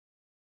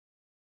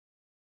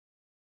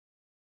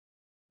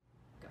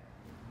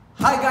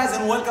Hi guys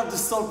and welcome to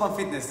Soulpump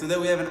Fitness. Today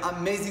we have an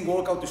amazing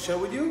workout to share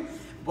with you.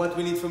 What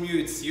we need from you,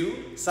 it's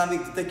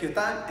something to take your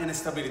time and a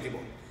stability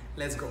ball.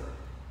 Let's go.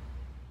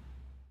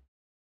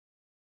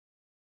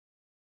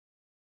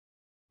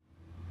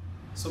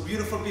 So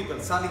beautiful people,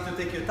 something to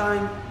take your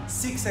time,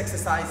 6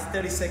 exercises,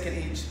 30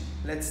 seconds each.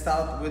 Let's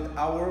start with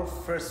our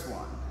first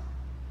one.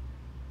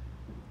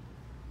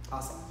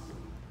 Awesome.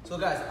 So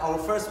guys, our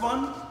first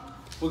one,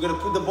 we're gonna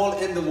put the ball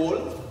in the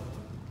wall.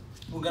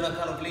 We're gonna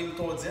kind of lean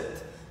towards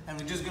it. And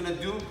we're just gonna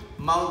do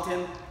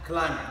mountain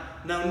climber.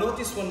 Now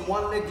notice when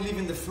one leg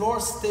leaving the floor,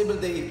 stable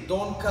the hip.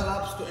 Don't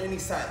collapse to any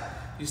side.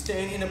 You're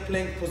staying in a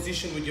plank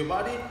position with your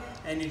body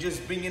and you're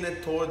just bringing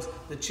it towards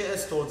the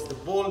chest, towards the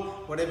ball,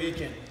 whatever you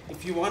can.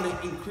 If you wanna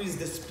increase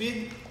the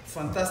speed,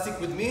 fantastic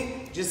with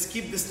me, just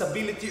keep the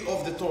stability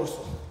of the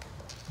torso.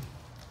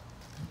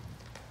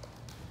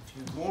 A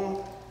few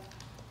more,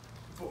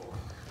 4,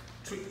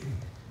 3,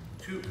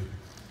 2,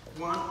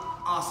 1,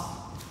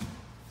 awesome.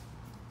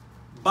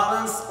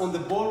 Balance on the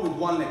ball with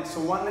one leg. So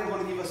one leg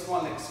gonna give us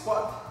one leg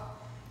squat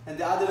and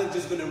the other leg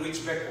just gonna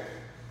reach backward.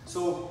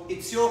 So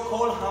it's your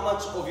call how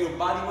much of your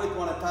body weight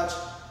wanna touch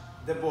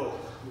the ball.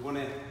 You're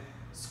gonna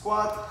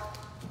squat,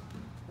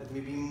 let me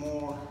be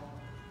more,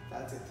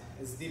 that's it,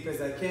 as deep as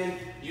I can.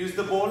 Use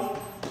the ball,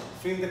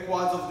 feel the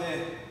quads of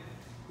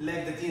the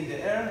leg that's in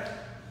the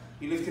air.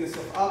 You're lifting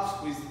yourself up,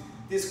 squeeze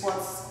this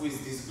quad, squeeze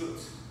these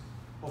glutes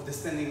of the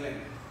standing leg.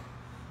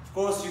 Of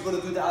course, you're gonna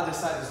do the other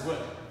side as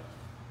well.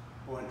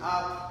 Going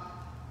up,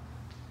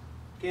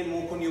 again,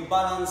 work on your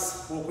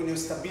balance, work on your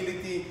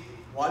stability.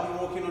 While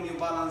you're working on your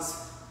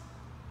balance,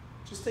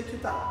 just take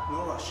your time,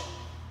 no rush.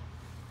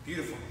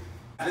 Beautiful.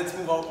 Let's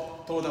move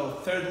out toward our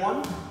third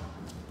one.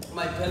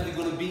 My pelvic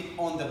gonna be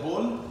on the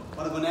ball.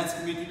 What I'm gonna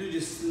ask you to do,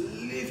 just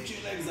lift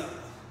your legs up.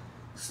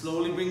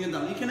 Slowly bring it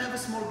down. You can have a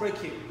small break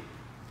here.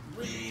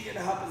 Bring it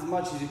up as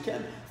much as you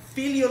can.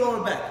 Feel your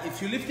lower back.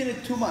 If you're lifting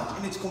it too much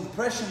and it's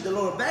compression in the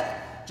lower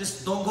back,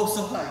 just don't go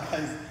so high,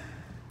 guys.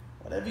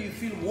 Whatever you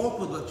feel, walk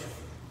with what you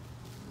feel.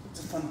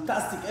 It's a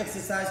fantastic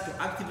exercise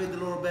to activate the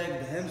lower back,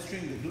 the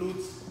hamstring, the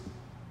glutes.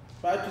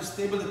 Try to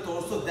stable the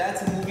torso.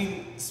 That's a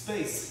moving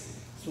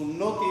space. So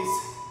notice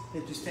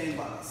that you stay in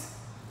balance.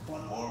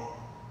 One more.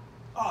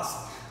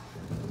 Awesome.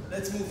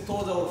 Let's move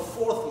towards our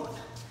fourth one.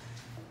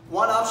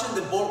 One option,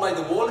 the ball by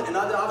the wall.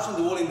 Another option,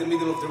 the wall in the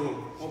middle of the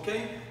room.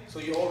 Okay? So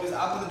you always,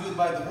 I'm going to do it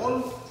by the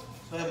wall.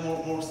 So I have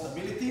more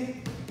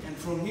stability. And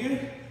from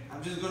here,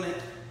 I'm just going to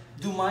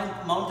do my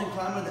mountain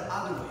climber the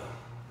other way.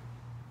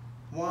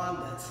 One,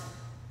 that's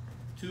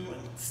 2,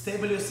 and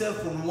stable yourself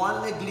on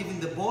one leg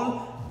leaving the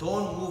ball.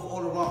 Don't move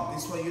all around.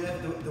 This way you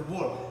have the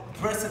wall.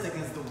 Press it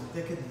against the wall.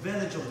 Take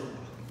advantage of the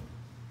wall.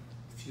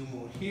 A few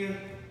more here.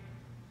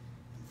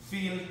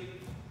 Feel.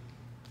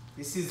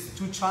 This is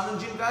too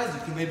challenging, guys.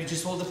 You can maybe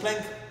just hold the plank.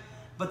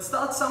 But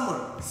start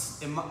somewhere.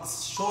 A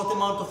short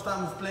amount of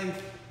time of plank.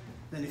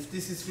 Then if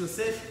this feels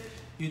safe,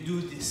 you do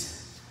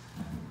this.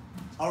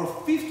 Our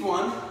fifth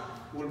one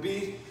will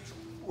be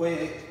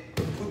where you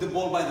put the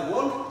ball by the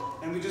wall.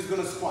 And we're just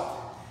gonna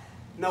squat.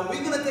 Now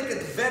we're gonna take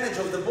advantage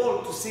of the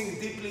ball to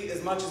sink deeply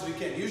as much as we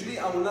can. Usually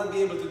I will not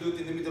be able to do it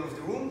in the middle of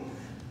the room,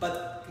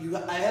 but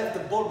I have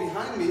the ball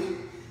behind me.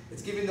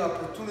 It's giving the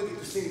opportunity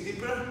to sink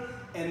deeper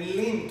and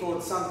lean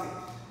towards something.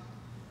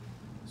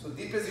 So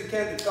deep as you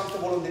can, get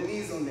comfortable on the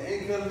knees, on the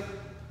ankle.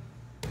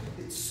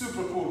 It's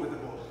super cool with the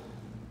ball.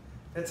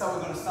 That's how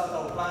we're gonna start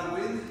our plan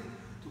with,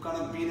 to kind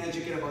of be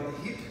educated about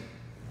the hip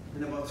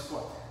and about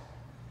squat.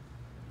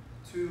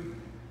 2,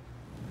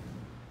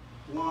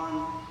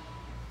 1,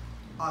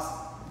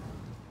 awesome.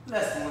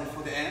 Last one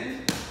for the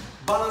end.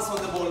 Balance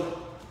on the ball.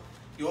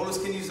 You always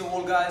can use the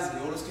wall, guys.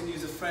 You always can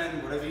use a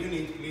friend, whatever you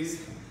need,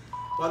 please.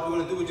 What we're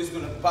gonna do, we're just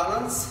gonna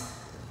balance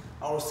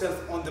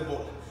ourselves on the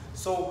ball.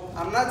 So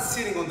I'm not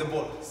sitting on the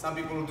ball. Some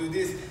people will do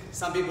this,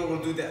 some people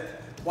will do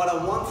that. What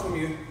I want from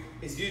you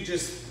is you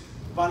just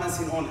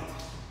balancing on it.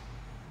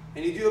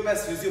 And you do your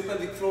best, use your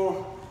pelvic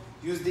floor,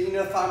 use the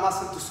inner thigh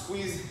muscle to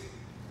squeeze.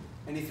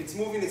 And if it's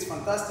moving, it's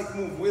fantastic,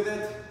 move with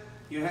it.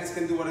 Your hands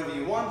can do whatever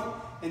you want.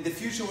 In the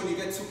future, when you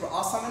get super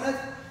awesome in it,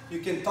 you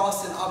can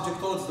toss an object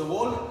towards the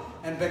wall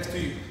and back to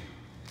you.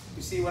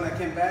 You see, when I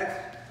came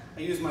back, I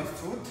used my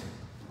foot,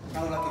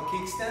 kind of like a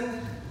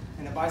kickstand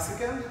and a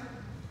bicycle.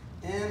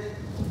 And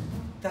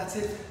that's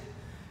it.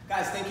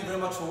 Guys, thank you very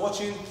much for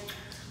watching.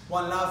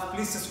 One love.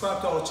 Please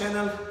subscribe to our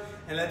channel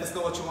and let us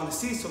know what you want to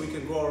see so we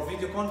can grow our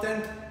video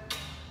content.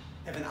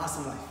 Have an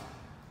awesome life.